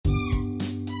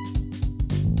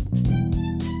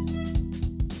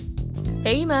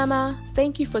Hey mama,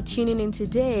 thank you for tuning in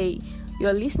today.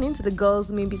 You're listening to the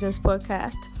Girls Mean Business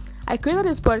podcast. I created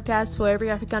this podcast for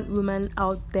every African woman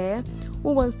out there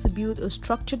who wants to build a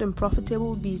structured and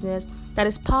profitable business that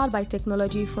is powered by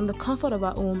technology from the comfort of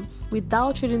our home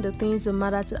without treating the things that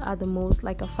matter to her the most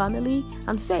like a family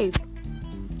and faith.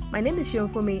 My name is Shion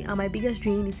Fome and my biggest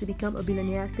dream is to become a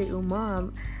billionaire stay-at-home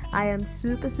mom. I am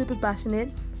super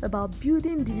passionate about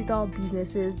building digital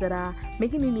businesses that are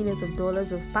making me millions of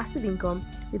dollars of passive income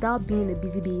without being a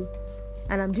busy bee.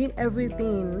 And I'm doing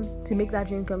everything to make that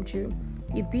dream come true.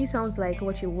 If this sounds like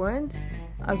what you want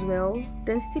as well,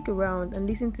 then stick around and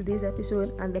listen to this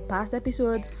episode and the past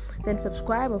episodes, then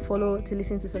subscribe or follow to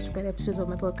listen to subsequent episodes of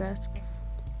my podcast.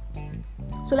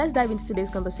 So let's dive into today's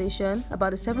conversation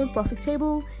about the 7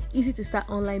 profitable, easy to start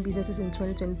online businesses in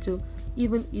 2022,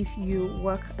 even if you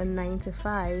work a 9 to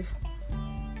 5.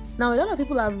 Now, a lot of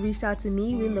people have reached out to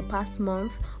me within the past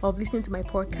month of listening to my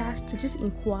podcast to just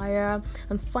inquire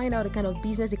and find out the kind of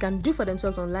business they can do for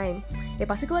themselves online. A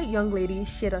particular young lady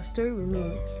shared a story with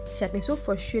me. She had been so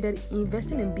frustrated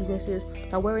investing in businesses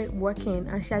that weren't working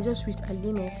and she had just reached a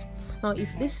limit. Now, if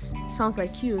this sounds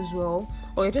like you as well,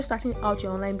 or you're just starting out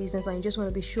your online business and you just want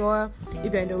to be sure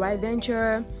if you're in the right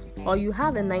venture, or you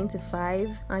have a 9 to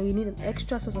 5 and you need an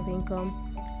extra source of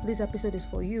income, this episode is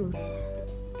for you.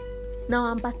 Now,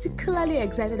 I'm particularly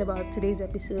excited about today's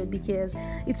episode because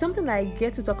it's something that I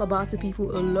get to talk about to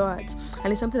people a lot,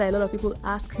 and it's something that a lot of people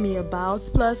ask me about.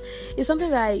 Plus, it's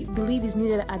something that I believe is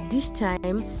needed at this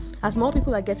time as more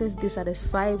people are getting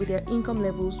dissatisfied with their income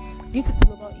levels due to the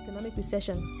global economic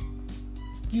recession.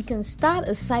 You can start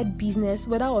a side business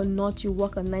whether or not you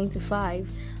work a 9 to 5.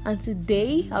 And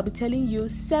today, I'll be telling you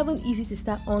 7 easy to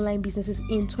start online businesses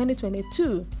in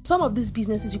 2022. Some of these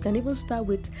businesses you can even start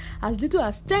with as little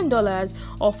as $10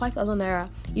 or 5,000 naira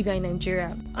if you're in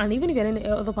Nigeria. And even if you're in any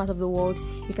other part of the world,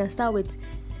 you can start with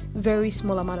very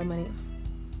small amount of money.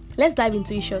 Let's dive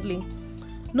into it shortly.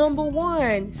 Number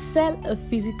 1, sell a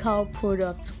physical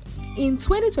product. In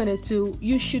 2022,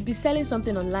 you should be selling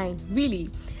something online, really.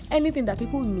 Anything that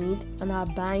people need and are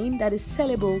buying that is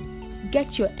sellable,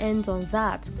 get your hands on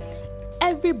that.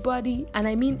 Everybody, and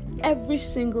I mean every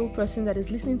single person that is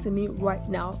listening to me right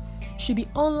now, should be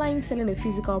online selling a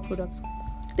physical product.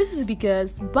 This is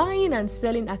because buying and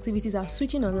selling activities are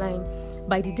switching online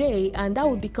by the day, and that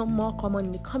will become more common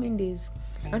in the coming days.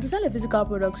 And to sell a physical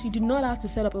product, you do not have to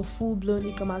set up a full-blown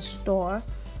e-commerce store,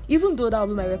 even though that will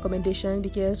be my recommendation,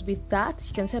 because with that,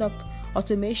 you can set up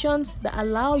automations that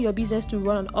allow your business to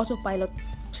run on autopilot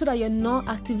so that you're not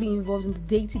actively involved in the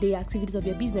day-to-day activities of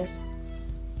your business.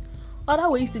 Other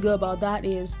ways to go about that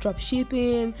is drop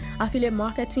shipping, affiliate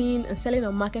marketing, and selling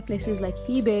on marketplaces like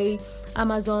eBay,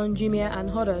 Amazon, Jumia, and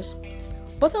others.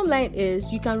 Bottom line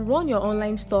is you can run your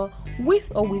online store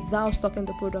with or without stocking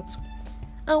the product.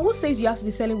 And who says you have to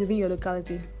be selling within your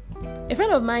locality? A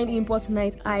friend of mine imports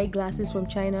night eye glasses from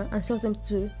China and sells them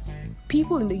to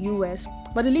people in the US,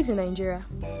 but he lives in Nigeria.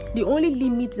 The only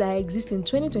limit that exists in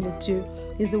 2022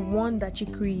 is the one that you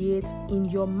create in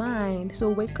your mind. So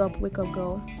wake up,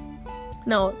 girl.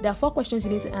 Now, there are 4 questions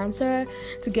you need to answer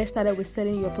to get started with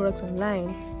selling your products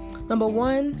online. Number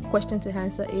 1 question to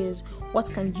answer is,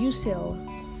 what can you sell?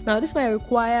 Now, this might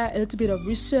require a little bit of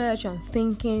research and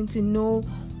thinking to know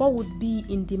what would be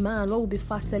in demand, what would be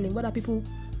fast selling, what are people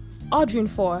ordering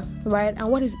for, right? And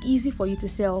what is easy for you to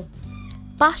sell.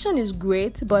 Passion is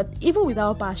great, but even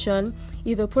without passion,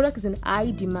 if a product is in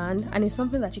high demand and it's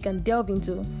something that you can delve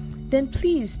into, then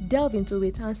please delve into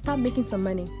it and start making some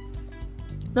money.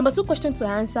 Number 2 question to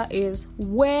answer is,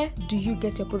 where do you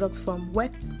get your products from?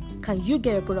 Where can you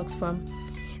get your products from?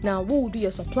 Now, who will be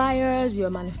your suppliers, your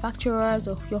manufacturers,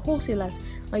 or your wholesalers?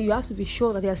 And you have to be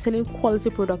sure that they are selling quality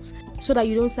products so that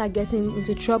you don't start getting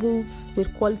into trouble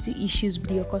with quality issues with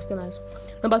your customers.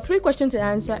 Number 3 question to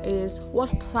answer is,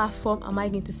 what platform am I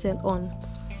going to sell on?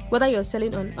 Whether you're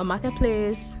selling on a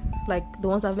marketplace, like the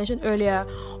ones I've mentioned earlier,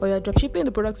 or you're dropshipping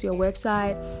the products to your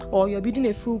website, or you're building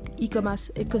a full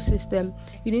e-commerce ecosystem,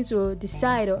 you need to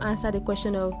decide or answer the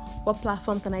question of what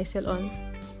platform can I sell on.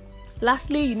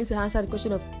 Lastly, you need to answer the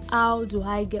question of how do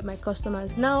I get my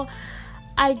customers? Now,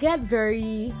 I get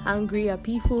very angry at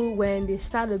people when they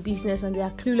start a business and they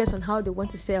are clueless on how they want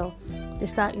to sell. They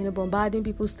start, bombarding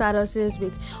people's statuses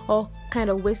with all kind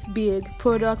of waste bid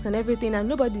products and everything, and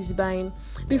nobody's buying.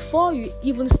 Before you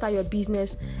even start your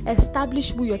business, establish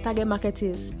who your target market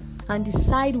is and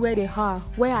decide where they are.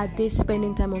 Where are they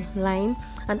spending time online,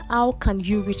 and how can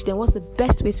you reach them? What's the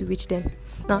best way to reach them?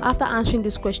 Now, after answering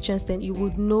these questions, then you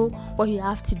would know what you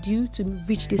have to do to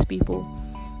reach these people.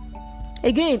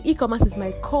 Again, e-commerce is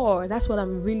my core. That's what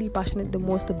I'm really passionate the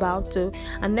most about.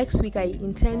 And next week, I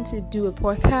intend to do a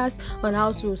podcast on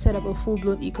how to set up a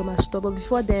full-blown e-commerce store. But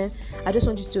before then, I just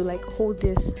want you to hold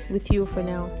this with you for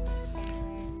now.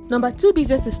 Number 2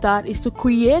 business to start is to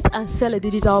create and sell a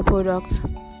digital product.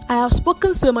 I have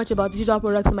spoken so much about digital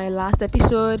products in my last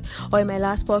episode or in my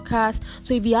last podcast.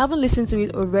 So if you haven't listened to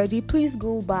it already, please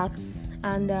go back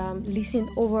and listen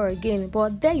over again.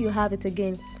 But there you have it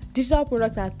again. Digital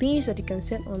products are things that you can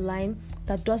sell online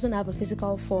that doesn't have a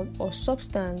physical form or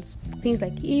substance. Things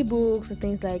like ebooks,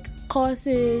 things like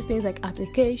courses, things like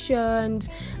applications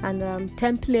and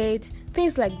templates,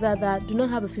 things like that do not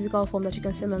have a physical form that you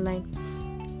can sell online.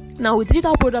 Now, with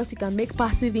digital products, you can make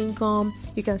passive income,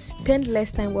 you can spend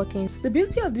less time working. The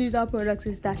beauty of digital products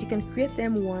is that you can create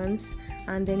them once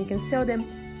and then you can sell them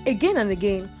again and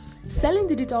again. Selling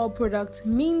digital products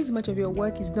means much of your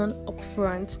work is done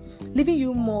upfront, leaving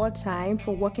you more time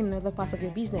for working in other parts of your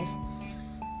business.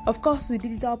 Of course, with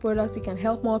digital products, you can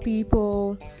help more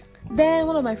people. Then,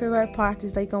 one of my favorite parts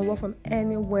is that you can work from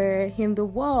anywhere in the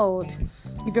world.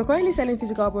 If you're currently selling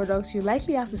physical products, you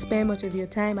likely have to spend much of your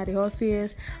time at the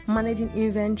office, managing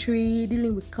inventory,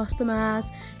 dealing with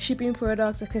customers, shipping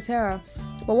products, etc.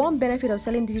 But one benefit of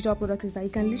selling digital products is that you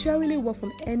can literally work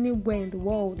from anywhere in the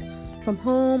world. From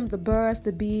home, the bus,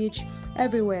 the beach,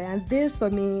 everywhere. And this, for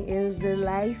me, is the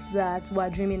life that we're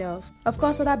dreaming of. Of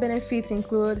course, other benefits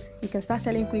include you can start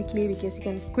selling quickly because you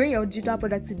can create your digital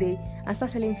product today and start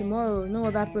selling tomorrow. No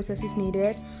other process is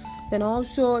needed. Then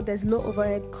also, there's low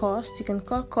overhead costs. You can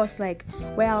cut costs like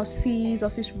warehouse fees,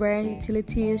 office rent,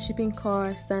 utilities, shipping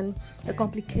costs, and a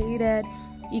complicated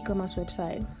e-commerce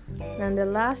website. And the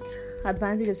last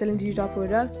advantage of selling digital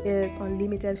products is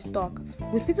unlimited stock.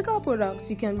 With physical products,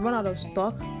 you can run out of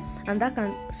stock, and that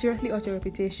can seriously hurt your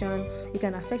reputation. It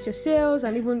can affect your sales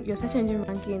and even your search engine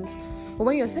rankings. But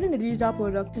when you're selling a digital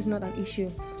product, it's not an issue.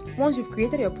 Once you've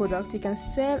created your product, you can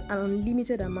sell an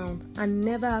unlimited amount and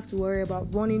never have to worry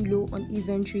about running low on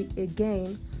inventory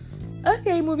again.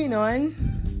 Okay, moving on.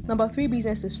 Number 3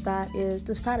 business to start is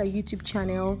to start a YouTube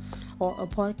channel or a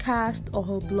podcast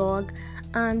or a blog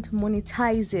and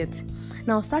monetize it.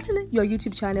 Now, starting your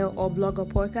YouTube channel or blog or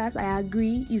podcast, I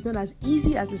agree, is not as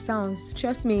easy as it sounds.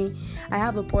 Trust me, I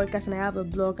have a podcast and I have a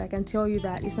blog. I can tell you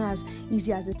that it's not as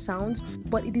easy as it sounds,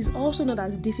 but it is also not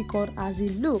as difficult as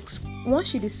it looks.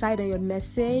 Once you decide on your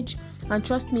message, and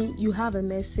trust me, you have a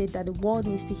message that the world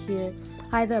needs to hear,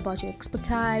 either about your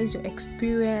expertise, your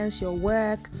experience, your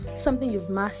work, something you've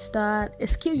mastered, a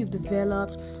skill you've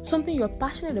developed, something you're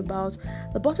passionate about,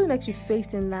 the bottlenecks you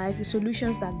faced in life, the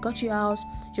solutions that got you out,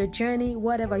 your journey,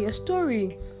 whatever, your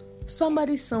story.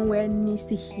 Somebody somewhere needs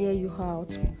to hear you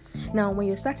out. Now, when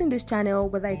you're starting this channel,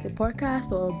 whether it's a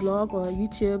podcast or a blog or a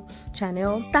YouTube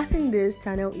channel, starting this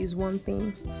channel is one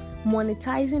thing.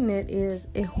 Monetizing it is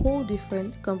a whole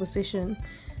different conversation.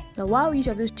 Now, while each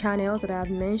of these channels that I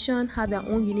have mentioned have their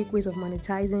own unique ways of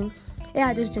monetizing, here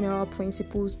are just general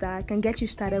principles that can get you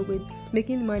started with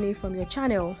making money from your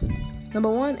channel. Number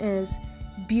 1 is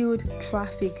build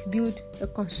traffic. Build a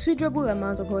considerable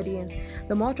amount of audience.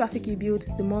 The more traffic you build,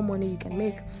 the more money you can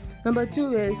make. Number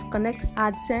 2 is connect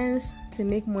AdSense to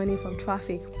make money from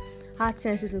traffic.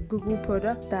 AdSense is a Google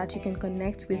product that you can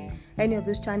connect with any of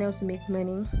those channels to make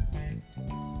money.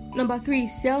 Number 3,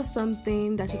 sell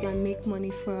something that you can make money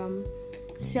from.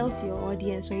 Sell to your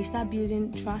audience. When you start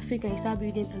building traffic and you start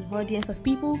building an audience of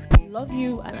people who love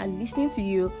you and are listening to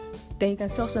you, then you can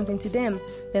sell something to them.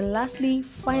 Then lastly,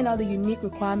 find out the unique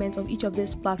requirements of each of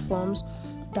these platforms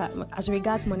that as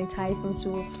regards monetizing.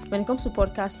 So when it comes to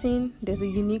podcasting, there's a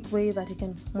unique way that you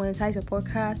can monetize your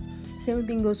podcast. Same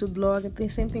thing goes to blog, the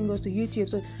same thing goes to YouTube.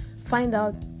 So find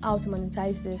out how to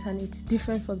monetize this, and it's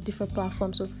different from different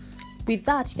platforms. So with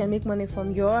that, you can make money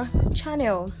from your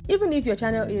channel. Even if your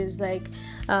channel is like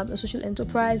a social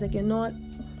enterprise, like you're not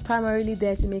primarily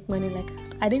there to make money. Like,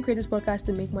 I didn't create this podcast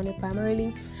to make money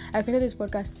primarily. I created this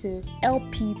podcast to help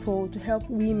people, to help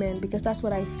women, because that's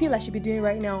what I feel I should be doing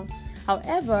right now.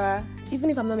 However, even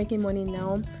if I'm not making money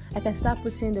now, I can start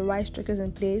putting the right structures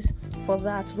in place for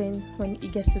that when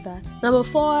it gets to that. Number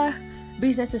 4,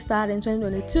 business to start in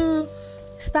 2022.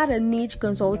 Start a niche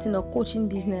consulting or coaching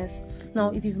business. Now,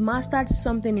 if you've mastered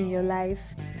something in your life,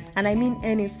 and I mean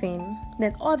anything,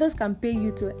 then others can pay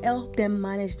you to help them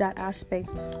manage that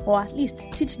aspect, or at least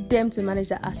teach them to manage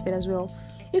that aspect as well.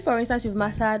 If, for instance, you've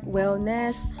mastered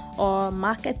wellness or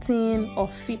marketing or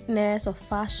fitness or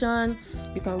fashion,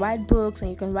 you can write books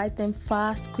and you can write them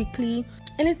fast, quickly.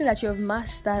 anything that you have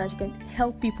mastered that you can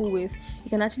help people with, you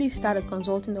can actually start a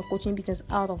consulting or coaching business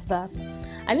out of that.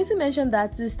 I need to mention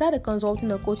that to start a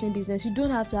consulting or coaching business, you don't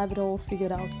have to have it all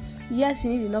figured out. Yes, you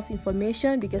need enough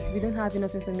information, because if you don't have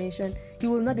enough information,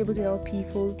 you will not be able to help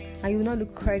people and you will not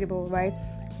look credible, right?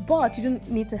 But you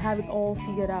don't need to have it all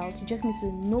figured out. You just need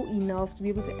to know enough to be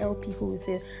able to help people with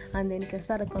it, and then you can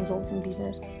start a consulting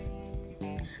business.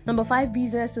 Number 5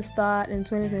 business to start in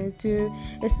 2022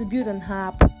 is to build an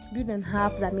app. Build an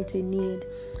app that meets a need.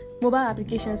 Mobile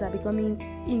applications are becoming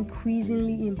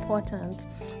increasingly important,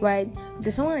 right?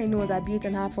 There's someone I know that built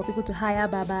an app for people to hire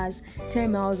barbers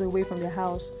 10 miles away from their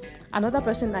house. Another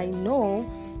person I know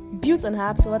built an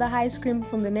app to order ice cream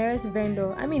from the nearest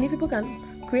vendor. I mean, if people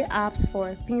can create apps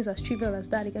for things as trivial as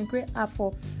that, they can create app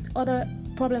for other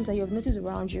problems that you have noticed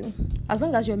around you. As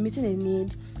long as you're meeting a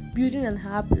need, building an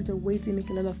app is a way to make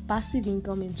a lot of passive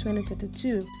income in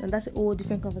 2022, and that's a whole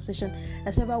different conversation.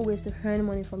 There's several ways to earn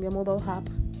money from your mobile app.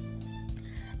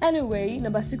 Anyway,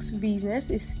 number 6 business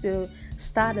is to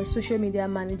start a social media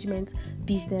management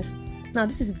business. Now,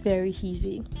 this is very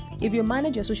easy. If you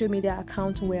manage your social media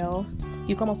account well,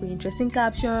 you come up with interesting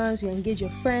captions, you engage your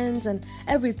friends and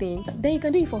everything, then you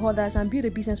can do it for others and build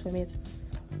a business from it.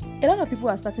 A lot of people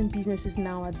are starting businesses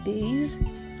nowadays,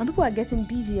 and people are getting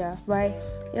busier, right?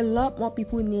 A lot more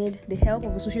people need the help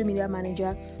of a social media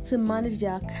manager to manage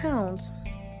their accounts.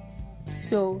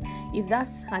 So if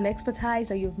that's an expertise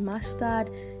that you've mastered,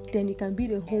 then you can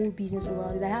build a whole business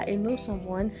around it. I know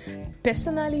someone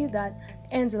personally that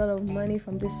earns a lot of money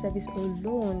from this service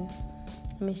alone.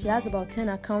 I mean, she has about 10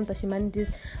 accounts that she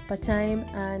manages per time,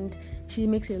 and she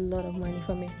makes a lot of money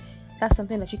from it. That's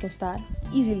something that you can start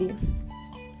easily.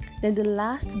 Then the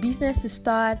last business to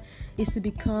start is to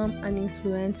become an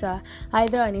influencer,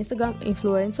 either an Instagram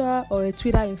influencer or a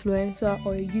Twitter influencer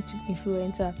or a YouTube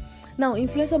influencer. Now,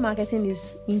 influencer marketing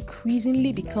is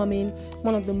increasingly becoming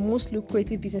one of the most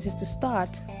lucrative businesses to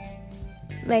start.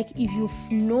 Like, if you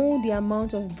know the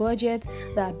amount of budget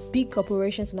that big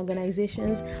corporations and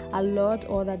organizations allot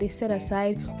or that they set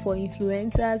aside for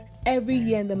influencers every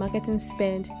year in the marketing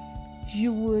spend,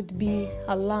 you would be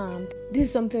alarmed. This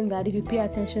is something that, if you pay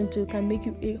attention to, can make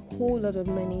you a whole lot of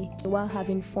money while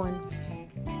having fun.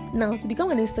 Now, to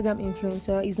become an Instagram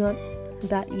influencer is not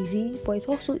that easy, but it's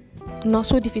also not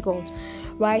so difficult,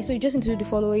 right? So you just need to do the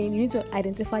following. You need to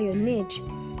identify your niche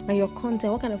and your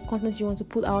content. What kind of content you want to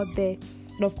put out there?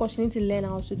 And of course, you need to learn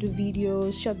how to do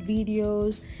videos, short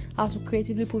videos, how to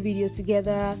creatively put videos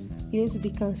together. You need to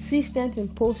be consistent in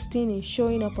posting and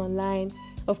showing up online.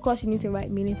 Of course, you need to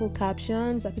write meaningful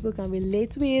captions that people can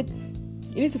relate with.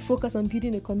 You need to focus on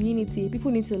building a community.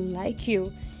 People need to like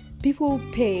you.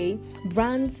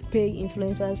 Brands pay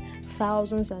influencers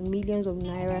thousands and millions of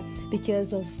naira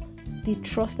because of the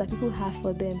trust that people have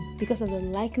for them, because of the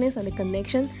likeness and the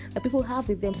connection that people have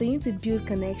with them. So you need to build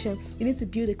connection. You need to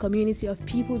build a community of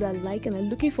people that like and are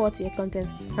looking forward to your content.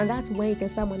 And that's when you can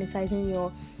start monetizing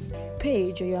your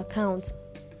page or your account.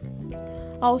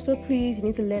 Also, please, you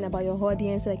need to learn about your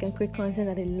audience so they can create content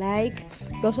that they like.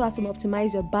 You also have to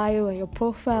optimize your bio and your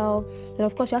profile. And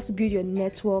of course, you have to build your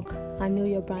network and know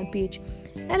your brand page.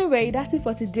 Anyway, that's it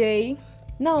for today.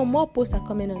 Now, more posts are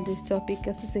coming on this topic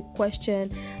because it's a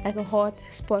question, like a hot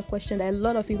spot question that a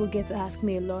lot of people get to ask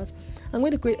me a lot. I'm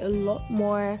going to create a lot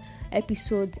more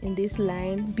episodes in this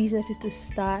line, businesses to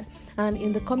start, and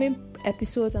in the coming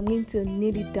episodes I'm going to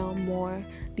nail it down more,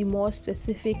 be more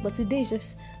specific. But today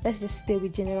let's just stay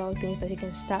with general things that you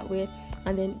can start with,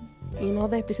 and then in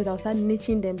other episodes I'll start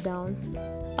niching them down.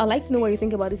 I'd like to know what you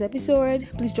think about this episode.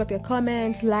 Please drop your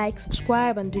comments, like,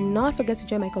 subscribe, and do not forget to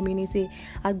join my community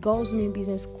at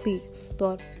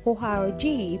girlsmeanbusinessclick.org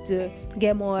to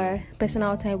get more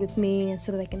personal time with me, and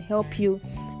so that I can help you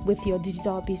with your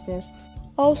digital business.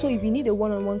 Also, if you need a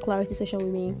one-on-one clarity session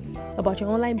with me about your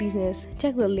online business,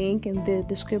 check the link in the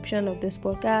description of this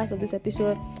podcast, of this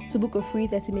episode, to book a free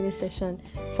 30-minute session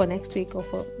for next week or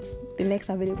for the next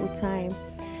available time.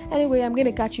 Anyway, I'm going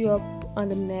to catch you up on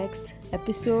the next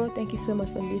episode. Thank you so much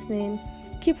for listening.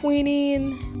 Keep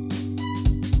winning.